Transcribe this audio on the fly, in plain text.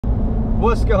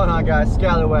What's going on, guys?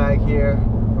 Scallywag here.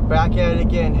 We're back at it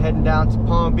again, heading down to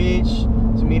Palm Beach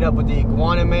to meet up with the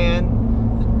Iguana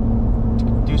Man,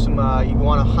 to do some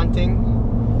iguana hunting.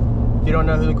 If you don't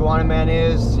know who the Iguana Man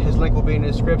is, his link will be in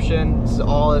the description. This is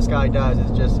all this guy does,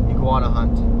 is just iguana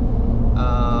hunt.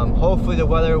 Hopefully the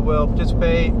weather will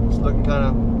participate. It's looking kind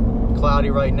of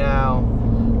cloudy right now,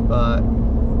 but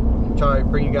I'm trying to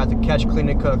bring you guys to catch, clean,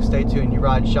 and cook. Stay tuned. You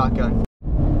ride shotgun.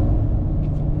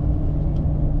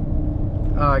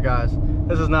 Alright guys,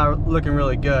 this is not looking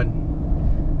really good.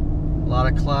 A lot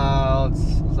of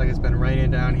clouds. Looks like it's been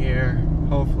raining down here.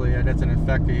 Hopefully that doesn't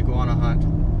affect the iguana hunt.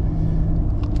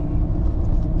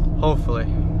 Hopefully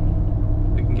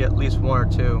we can get at least one or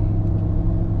two.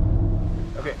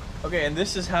 Okay, and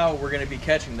this is how we're going to be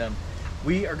catching them.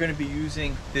 We are going to be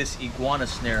using this iguana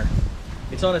snare.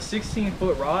 It's on a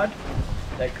 16-foot rod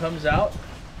that comes out.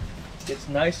 It's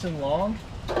nice and long,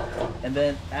 and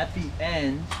then at the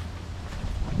end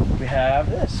we have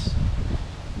this,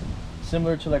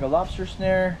 similar to like a lobster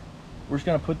snare. We're just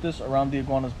gonna put this around the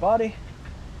iguana's body.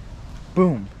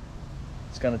 Boom,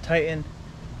 it's gonna tighten,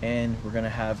 and we're gonna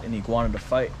have an iguana to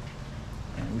fight,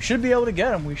 and we should be able to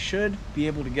get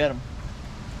him.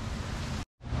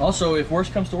 Also, if worse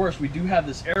comes to worse, we do have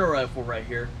this arrow rifle right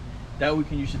here that we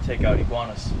can use to take out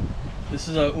iguanas. This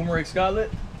is a SCALLYWAG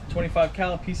 25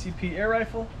 cal PCP air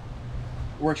rifle.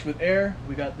 Works with air.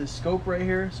 We got this scope right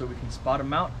here so we can spot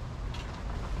them out.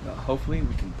 Hopefully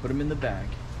we can put them in the bag.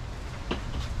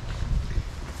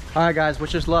 Alright guys,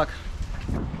 wish us luck.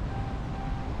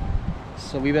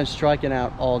 So we've been striking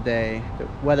out all day. The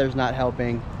weather's not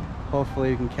helping.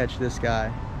 Hopefully we can catch this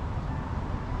guy.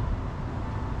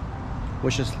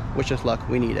 Wish us luck.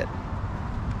 We need it.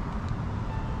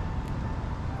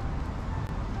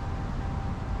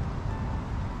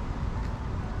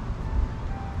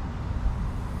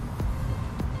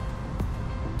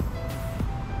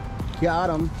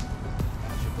 Got him.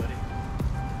 Buddy.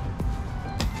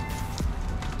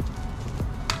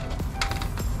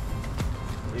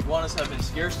 The iguanas have been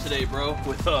scarce today, bro,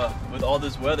 with all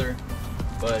this weather,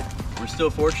 but we're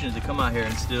still fortunate to come out here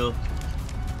and still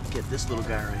get this little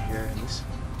guy right here. And it's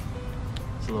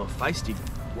a little feisty.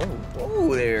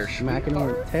 Whoa there, smacking on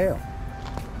the tail.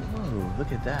 Whoa,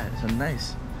 look at that. It's a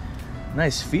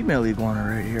nice female iguana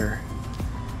right here.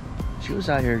 She was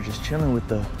out here just chilling with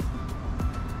the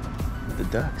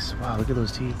ducks. Wow, look at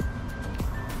those teeth.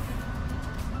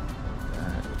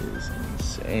 That is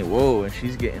insane. Whoa, and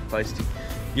she's getting feisty.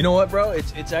 You know what, bro?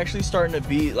 It's actually starting to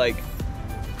be like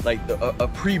a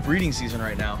pre-breeding season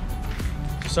right now.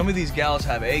 Some of these gals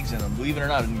have eggs in them. Believe it or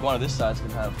not, an iguana this size can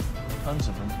have tons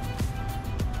of them.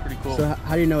 Pretty cool. So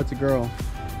how do you know it's a girl?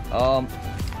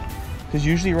 Because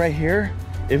usually right here,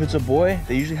 if it's a boy,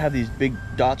 they usually have these big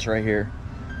dots right here.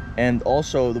 And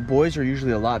also the boys are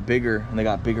usually a lot bigger and they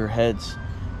got bigger heads,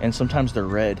 and sometimes they're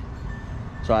red.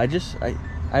 So I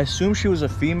assume she was a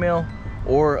female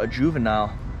or a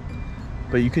juvenile,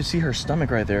 but you could see her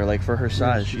stomach right there. Like for her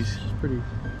size, yeah, she's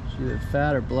either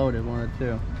fat or bloated, one of the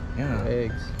two. Yeah.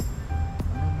 Eggs.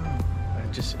 I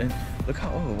don't know. And look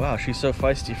how, oh wow, she's so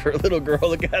feisty for a little girl.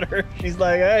 Look at her. She's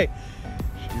like, hey.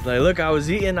 She's like, look, I was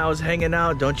eating, I was hanging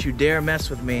out. Don't you dare mess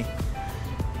with me.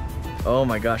 Oh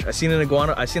my gosh, I seen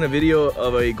a video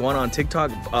of an iguana on TikTok.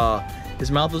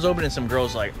 His mouth was open and some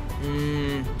girl's like,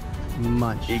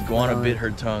 munch. Iguana bit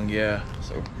her tongue, yeah.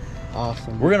 So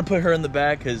awesome. We're gonna put her in the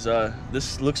bag because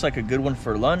this looks like a good one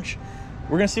for lunch.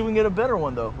 We're gonna see if we can get a better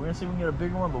one though. We're gonna see if we can get a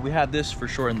bigger one, but we have this for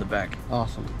sure in the bag.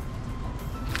 Awesome.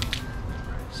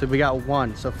 So we got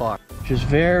one so far. Just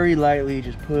very lightly,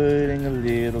 just putting a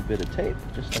little bit of tape,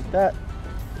 just like that.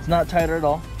 It's not tight at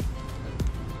all.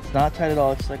 Not tight at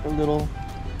all. It's like a little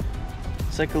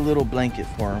blanket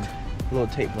for him, a little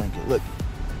tape blanket. Look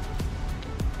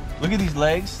at these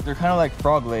legs. They're kind of like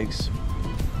frog legs.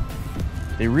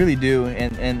 They really do.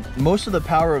 And most of the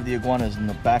power of the iguana is in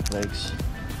the back legs,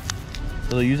 so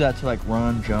they'll use that to like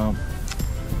run, jump.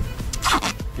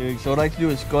 Dude, so what I like to do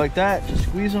is go like that, just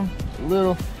squeeze them a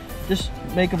little, just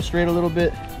make them straight a little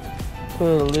bit,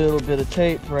 put a little bit of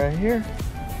tape right here,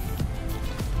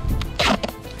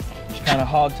 kind of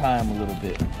hog tie them a little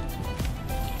bit.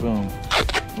 Boom.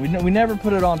 We never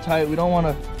put it on tight. We don't want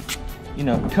to, you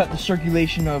know, cut the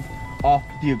circulation off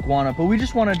the iguana, but we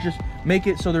just want to just make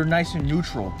it so they're nice and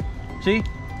neutral. See,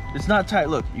 it's not tight.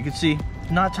 Look, you can see,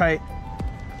 not tight,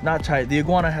 not tight. The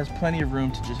iguana has plenty of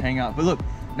room to just hang out. But look,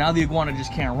 now the iguana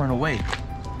just can't run away.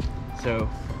 So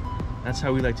that's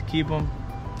how we like to keep them.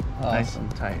 Awesome. Nice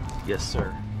and tight. Yes,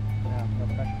 sir. Yeah, no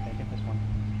pressure. Okay, get this one.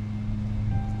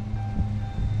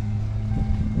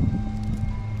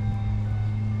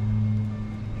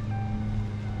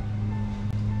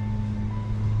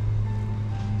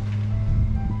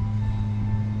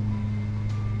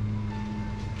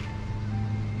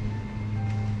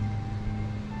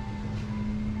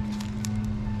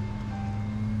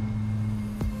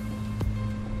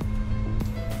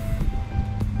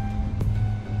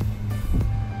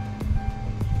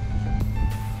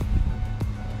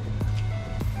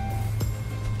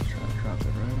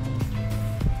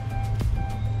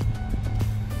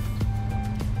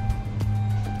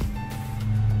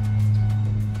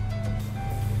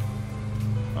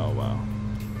 wow.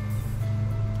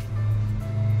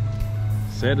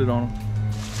 Set it on him.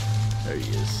 There he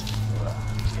is.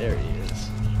 There he is.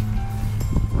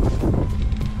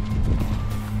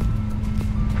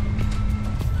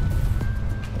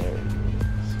 There he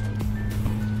is.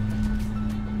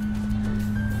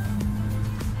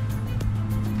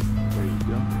 There you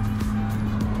go.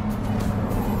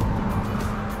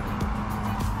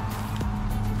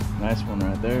 Nice one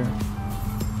right there.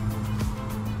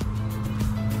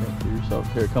 Okay, do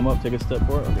yourself. Here, come up, take a step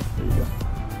forward. Okay, there you go.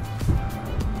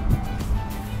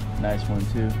 Nice one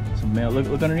too. Some male.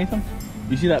 Look underneath them.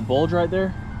 You see that bulge right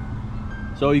there?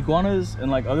 So iguanas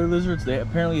and like other lizards, they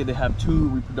have 2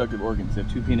 reproductive organs. They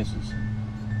have 2 penises.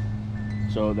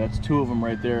 So that's 2 of them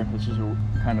right there. This is a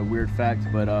kind of weird fact,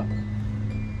 but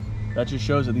that just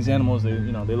shows that these animals, they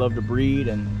love to breed,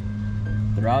 and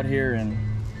they're out here, and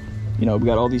we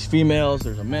got all these females.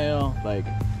 There's a male. Like,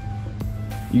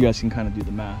 you guys can kind of do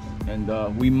the math, and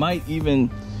we might even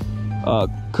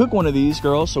cook one of these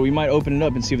girls, so we might open it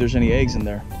up and see if there's any eggs in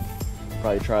there.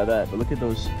 Probably try that. But look at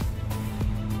those.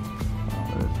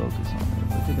 Focus on it.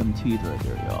 Look at them teeth right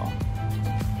there, y'all.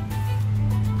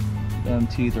 Them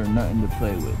teeth are nothing to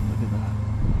play with. Look at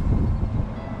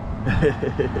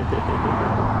that.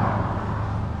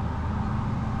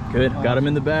 Good. Got him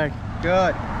in the bag.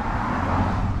 Good.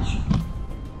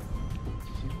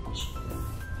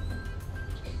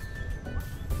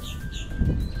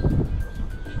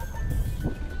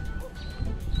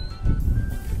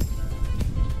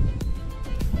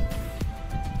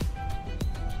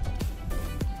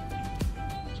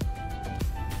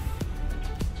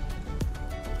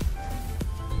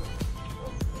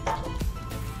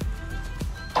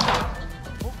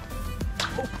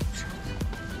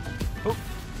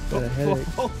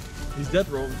 Oh, he's death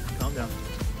rolling. Calm down.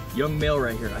 Young male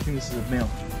right here. I think this is a male.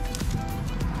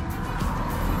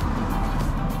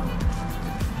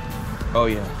 Oh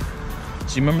yeah.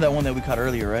 So you remember that one that we caught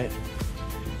earlier, right?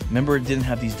 Remember it didn't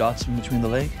have these dots in between the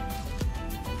leg?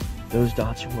 Those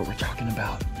dots are what we're talking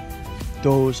about.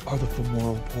 Those are the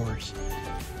femoral pores.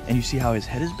 And you see how his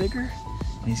head is bigger?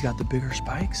 And he's got the bigger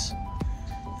spikes?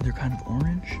 And they're kind of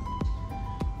orange.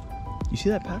 You see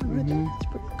that pattern right there? It's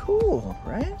pretty cool,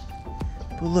 right?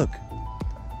 But look,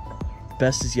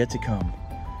 best is yet to come.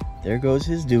 There goes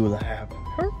his dewlap.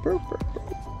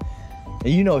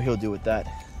 And you know he'll do with that.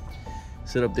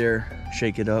 Sit up there,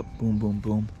 shake it up, boom, boom,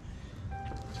 boom.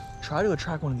 Try to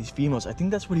attract one of these females. I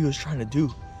think that's what he was trying to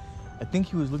do. I think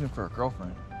he was looking for a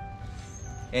girlfriend.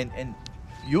 And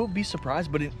you'll be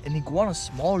surprised, but an iguana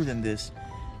smaller than this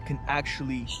can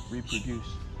actually reproduce.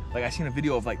 Like, I seen a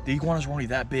video of like the iguanas were only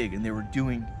that big, and they were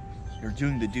doing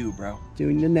the do, bro.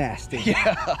 Doing the nasty.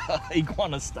 Yeah,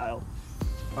 iguana style.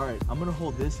 All right, I'm gonna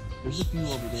hold this. There's a few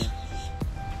over there.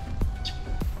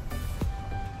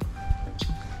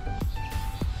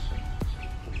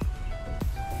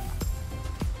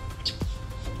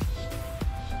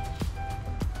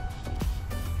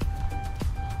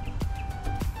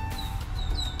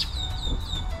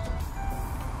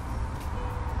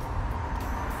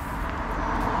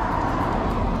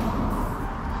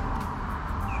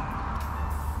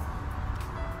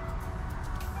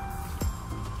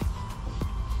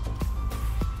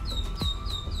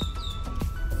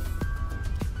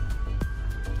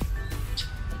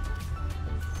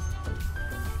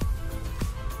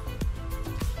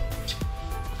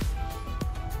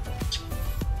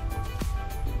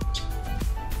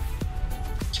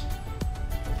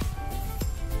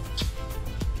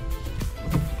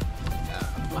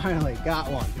 Finally got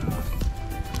one.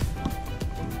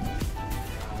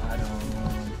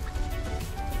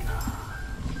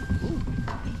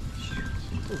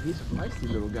 Ooh, he's a feisty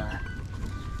little guy.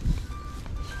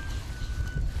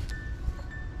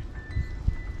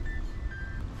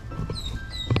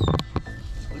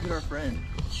 Look at our friend.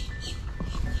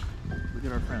 Look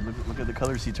at our friend. Look at the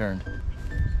colors he turned.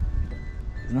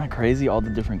 Isn't that crazy? All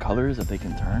the different colors that they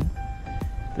can turn.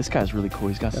 This guy's really cool.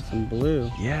 He's got some blue.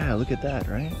 Yeah, look at that,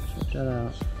 right? Check that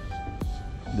out.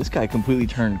 This guy completely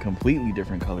turned completely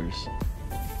different colors.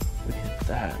 Look at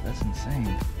that. That's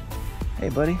insane. Hey,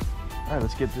 buddy. All right,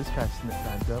 let's get this guy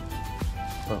backed up.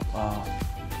 But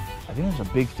I think there's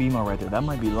a big female right there. That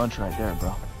might be lunch right there,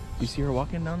 bro. You see her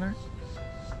walking down there?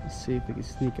 Let's see if we can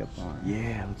sneak up on her.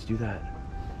 Yeah, let's do that.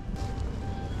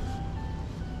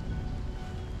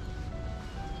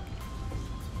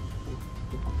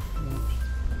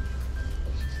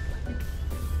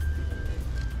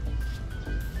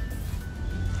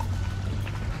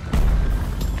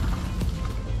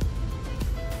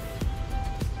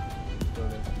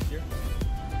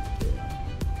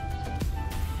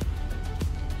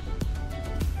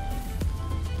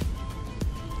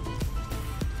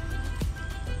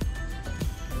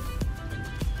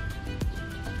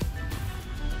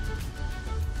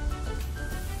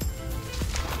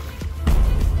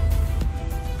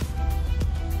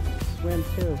 swim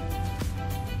too.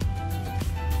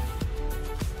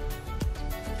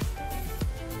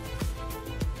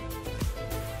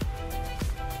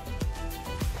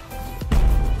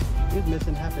 He's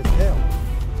missing half his tail.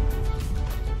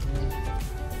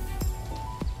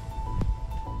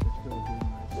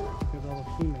 Here's all the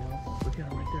females. Look at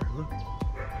him right there, look.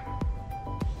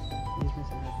 He's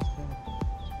missing half his tail.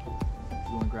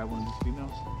 You want to grab one of these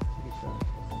females?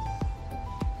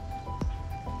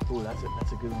 Oh, that's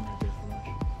a good one right there for lunch.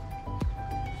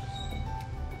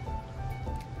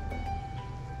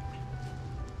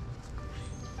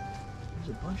 There's a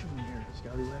bunch of them here,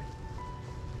 Scallywag.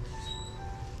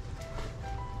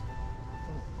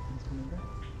 Oh, he's coming back.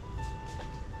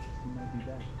 He might be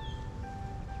back.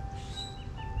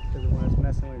 Because the one that's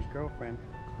messing with his girlfriend.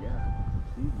 Yeah,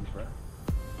 it's easy, bro.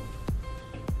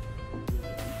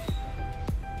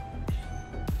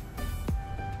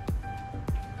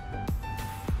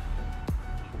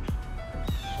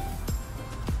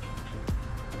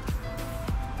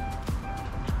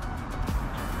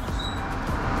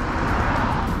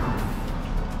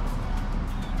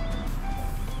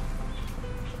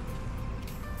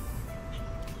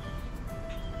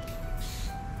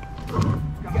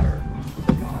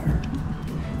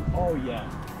 Oh yeah.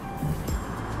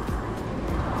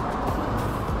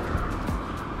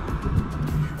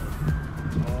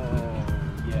 Oh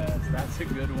yes, that's a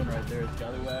good one right there,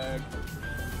 Scallywag.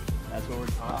 That's what we're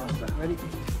talking about. Ready?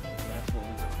 That's what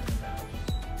we're talking about.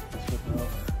 Let's flip it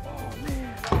over. Oh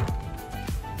man.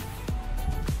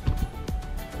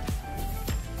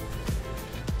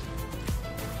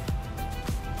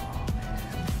 Oh man.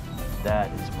 That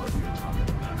is what we were talking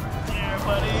about right there,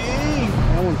 buddy.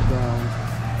 That one's brown.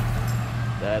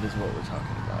 That is what we're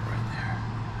talking about right there.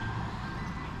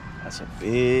 That's a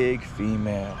big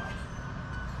female.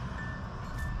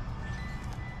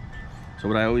 So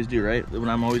what I always do, right, when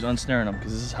I'm always unsnaring them,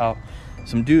 because this is how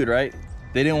some dude, right,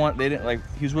 they didn't like,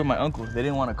 he was with my uncle, they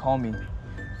didn't want to call me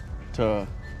to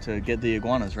get the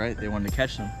iguanas, right? They wanted to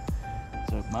catch them.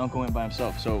 So my uncle went by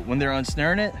himself. So when they're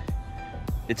unsnaring it,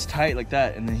 it's tight like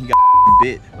that, and then he got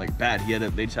bit like bad.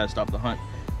 They just had to stop the hunt.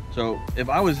 So if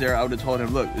I was there, I would have told him,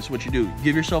 look, this is what you do.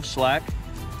 Give yourself slack.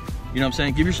 You know what I'm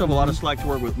saying? Give yourself a lot of slack to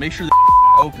work with. Make sure the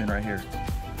open right here.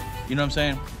 You know what I'm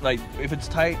saying? Like, if it's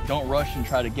tight, don't rush and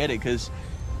try to get it, because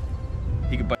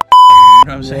he could bite. You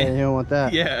know what I'm saying? Yeah, you don't want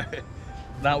that. Yeah.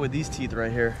 Not with these teeth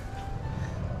right here.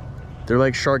 They're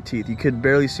like shark teeth. You could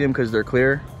barely see them because they're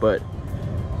clear, but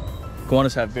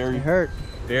iguanas have They hurt.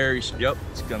 yep,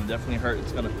 it's gonna definitely hurt.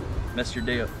 It's gonna mess your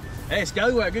day up. Hey,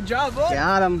 Scallywag, good job, bud.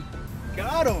 Got him.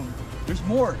 Got him. There's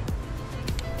more.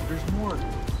 There's more.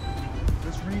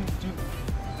 Let's read.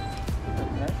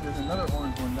 There's another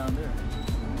orange one down there.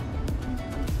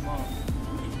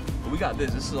 But we got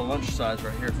this. This is a lunch size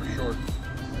right here for sure.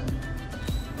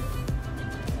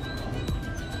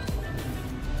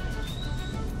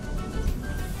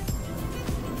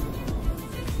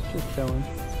 Just chilling.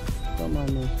 Don't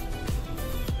mind me.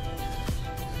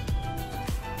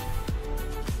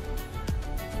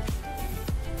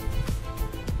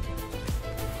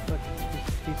 Look,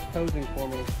 he's posing for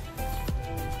me.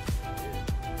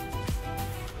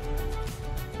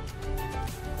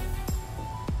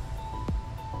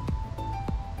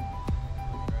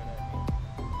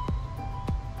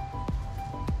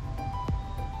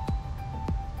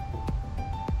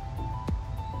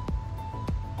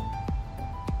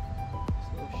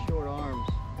 Short arms.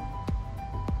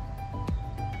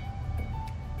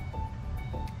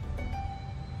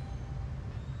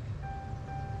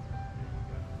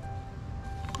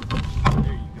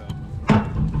 There you go.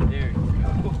 There you go.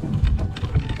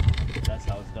 That's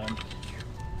how it's done.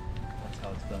 That's how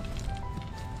it's done.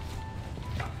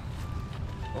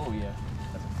 Oh yeah,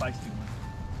 that's a feisty one.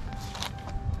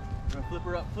 We're gonna flip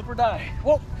her up, flip or die.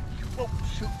 Whoa, whoa,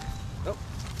 shoot. Nope.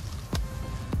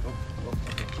 Oh, oh,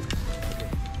 okay. Okay.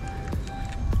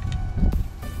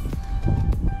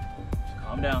 Just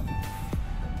calm down.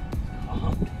 Calm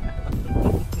down.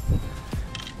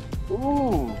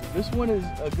 Ooh, this one is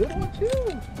a good one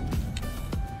too.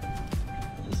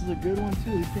 This is a good one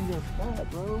too. These things are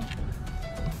fat, bro.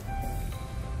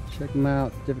 Check them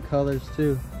out. Different colors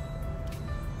too.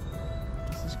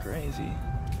 This is crazy.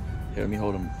 Here, let me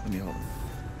hold him. Let me hold him.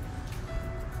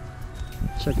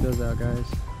 Check those out, guys.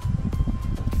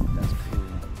 That's cool.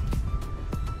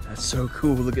 That's so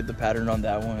cool. Look at the pattern on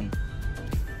that one.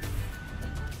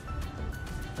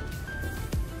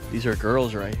 These are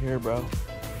girls right here, bro.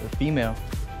 They're female.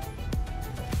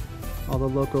 All the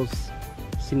locals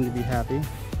seem to be happy.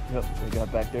 Yep, they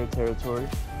got back their territory.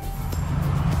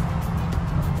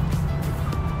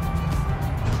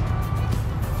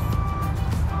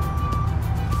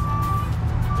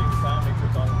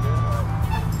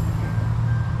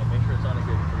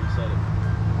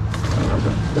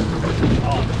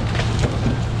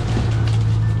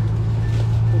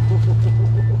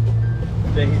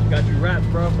 Got you wrapped,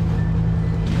 bro.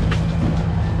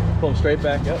 Pull him straight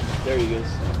back up. There he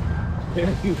goes. There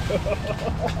you go.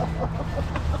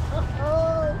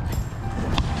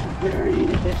 There he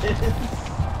is.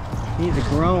 He's a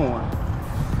grown one.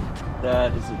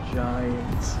 That is a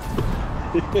giant.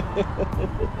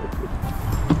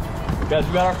 Guys,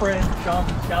 we got our friend Sean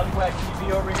from SCALLYWAG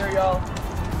TV over here, y'all.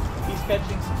 He's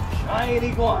catching some giant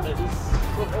iguanas.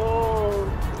 Oh,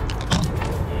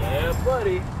 yeah,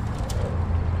 buddy.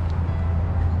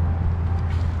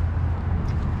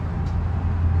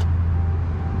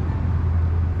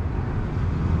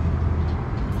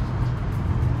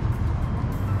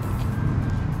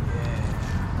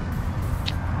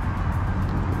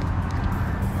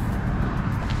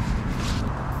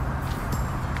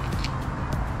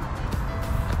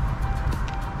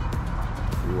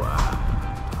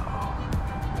 Wow.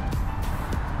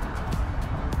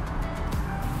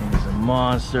 He's a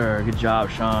monster. Good job,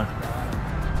 Sean.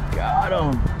 Got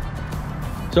him.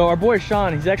 So our boy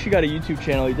Sean, he's actually got a YouTube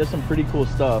channel. He does some pretty cool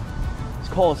stuff. It's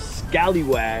called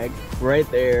SCALLYWAG, right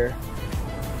there.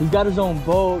 He's got his own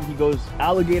boat. He goes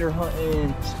alligator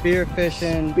hunting, Spear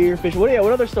fishing.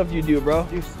 What other stuff do you do, bro?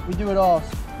 We do it all.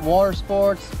 Water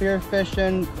sports, spear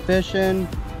fishing,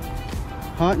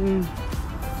 hunting.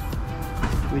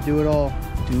 We do it all.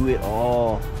 Do it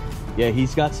all. Yeah,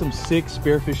 he's got some sick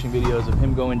spearfishing videos of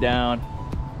him going down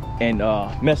and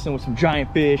messing with some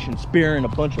giant fish and spearing a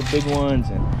bunch of big ones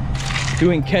and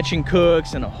doing catching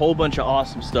cooks and a whole bunch of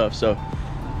awesome stuff. So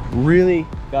really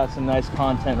got some nice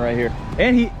content right here.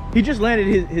 And he just landed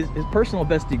his personal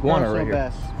best iguana right here.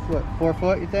 Best. What, 4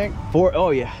 foot, you think? 4,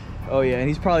 oh yeah. Oh yeah, and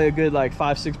he's probably a good like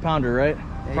 5-6 pounder, right?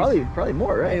 Yeah, probably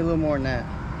more, right? Maybe a little more than that.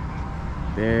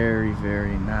 Very,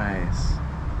 very nice.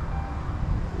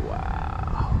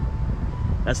 Wow.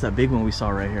 That's that big one we saw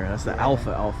right here. That's the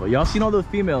alpha. Y'all seen all those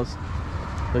females?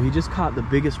 So he just caught the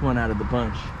biggest one out of the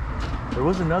bunch. There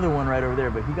was another one right over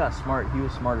there, but he got smart. He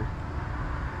was smarter.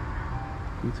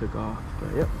 He took off.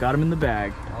 But yep, got him in the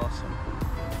bag. Awesome.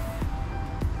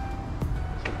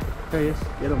 There he is.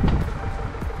 Get him.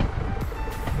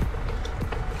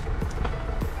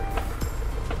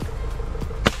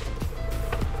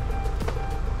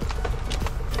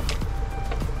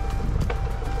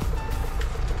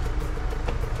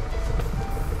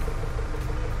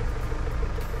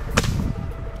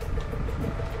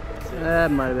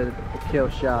 That might have been a kill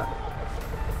shot.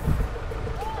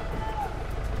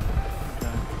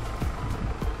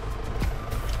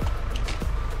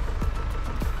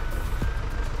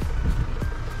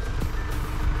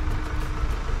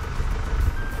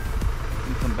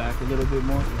 You come back a little bit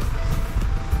more.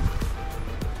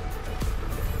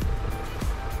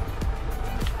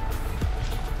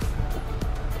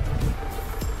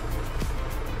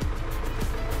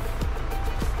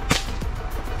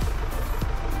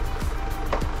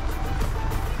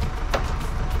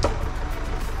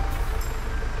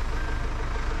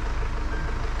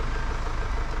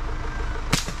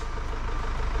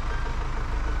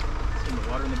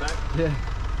 Water in the back? Yeah.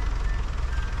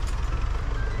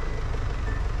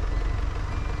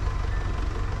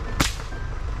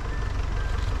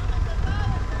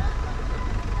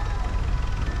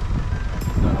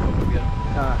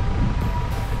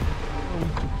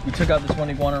 We took out this one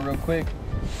iguana real quick.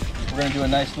 We're gonna do a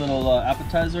nice little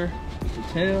appetizer with the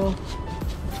tail.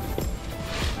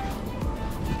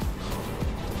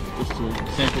 Just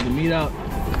to sample the meat out.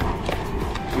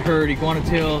 We heard iguana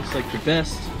tail is like the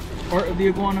best part of the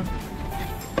iguana.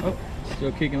 Oh,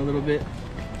 still kicking a little bit.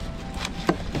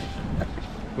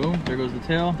 Boom, there goes the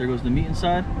tail, there goes the meat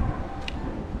inside.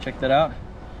 Check that out.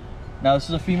 Now this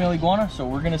is a female iguana, so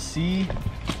we're gonna see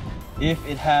if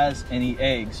it has any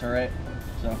eggs, all right?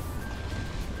 So,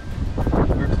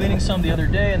 we were cleaning some the other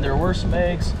day and there were some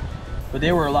eggs, but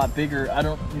they were a lot bigger. I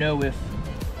don't know if...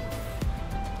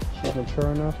 She's mature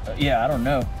enough? Yeah, I don't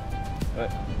know,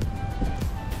 but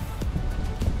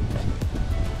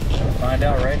we'll find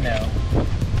out right now.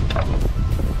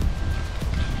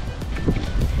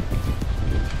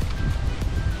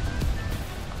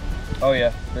 Oh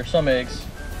yeah, there's some eggs.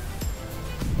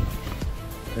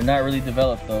 They're not really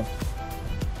developed though.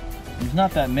 There's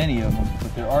not that many of them,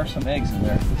 but there are some eggs in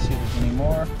there. Let's see if there's any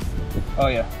more. Oh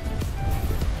yeah.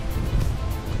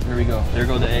 There we go. There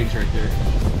go the eggs right there.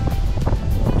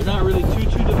 They're not really too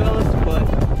developed, but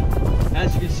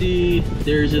as you can see,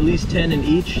 there's at least 10 in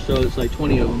each, so it's like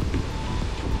 20 of them.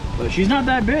 But she's not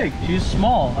that big. She's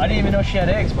small. I didn't even know she had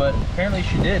eggs, but apparently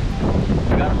she did.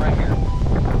 We got them right here.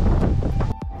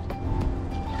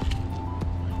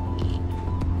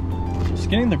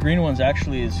 Skinning the green ones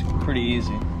actually is pretty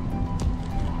easy.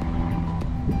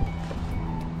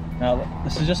 Now,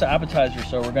 this is just an appetizer,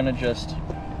 so we're gonna just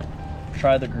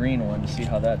try the green one to see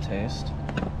how that tastes.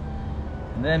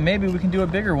 And then maybe we can do a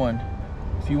bigger one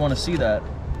if you want to see that.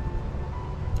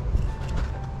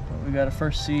 But we gotta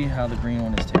first see how the green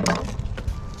one is tasting.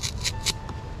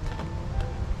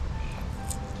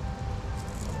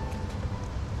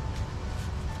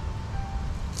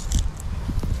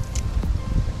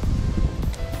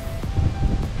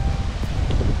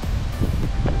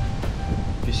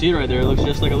 See it right there, it looks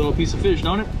just like a little piece of fish,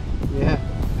 don't it? Yeah.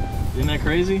 Isn't that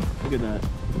crazy? Look at that.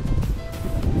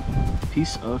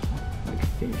 Piece of like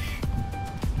fish.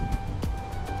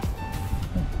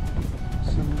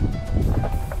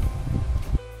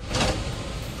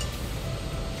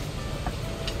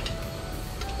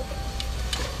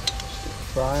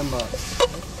 Fry them up.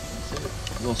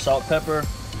 A little salt, pepper,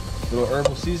 a little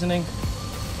herbal seasoning.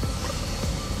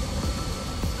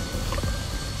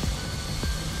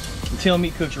 Tail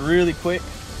meat cooks really quick,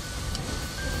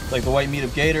 like the white meat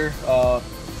of gator.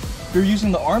 If you're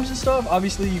using the arms and stuff,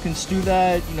 obviously you can stew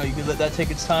that, you know, you can let that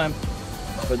take its time,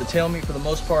 but the tail meat for the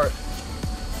most part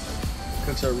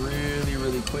cooks up really,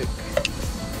 really quick.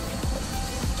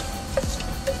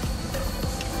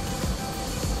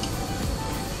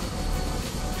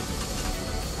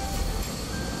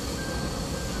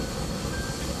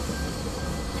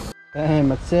 Bam,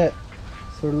 that's it.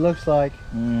 That's what it looks like.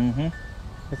 Mm-hmm.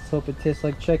 Let's hope it tastes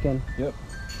like chicken. Yep.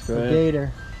 Or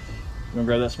gator. You wanna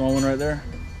grab that small one right there?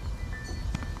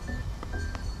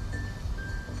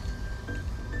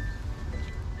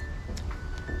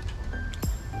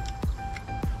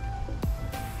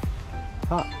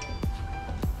 Hot.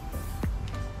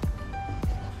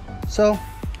 So,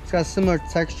 it's got a similar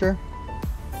texture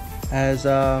as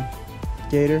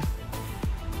gator,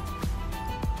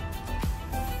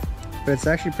 but it's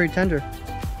actually pretty tender.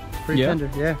 Pretty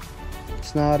tender, yeah.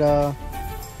 It's not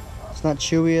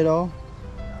chewy at all.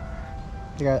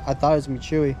 Like I thought it was gonna be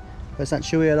chewy, but it's not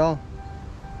chewy at all.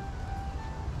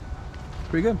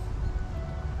 Pretty good.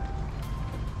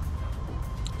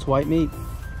 It's white meat.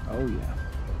 Oh yeah.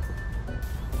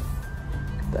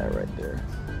 That right there.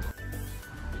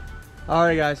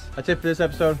 Alright guys, that's it for this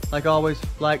episode. Like always,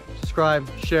 like, subscribe,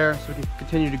 share so we can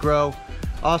continue to grow.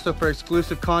 Also for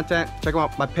exclusive content, check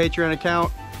out my Patreon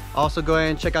account. Also go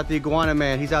ahead and check out the Iguana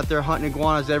Man. He's out there hunting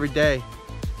iguanas every day.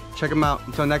 Check him out.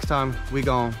 Until next time, we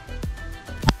gone.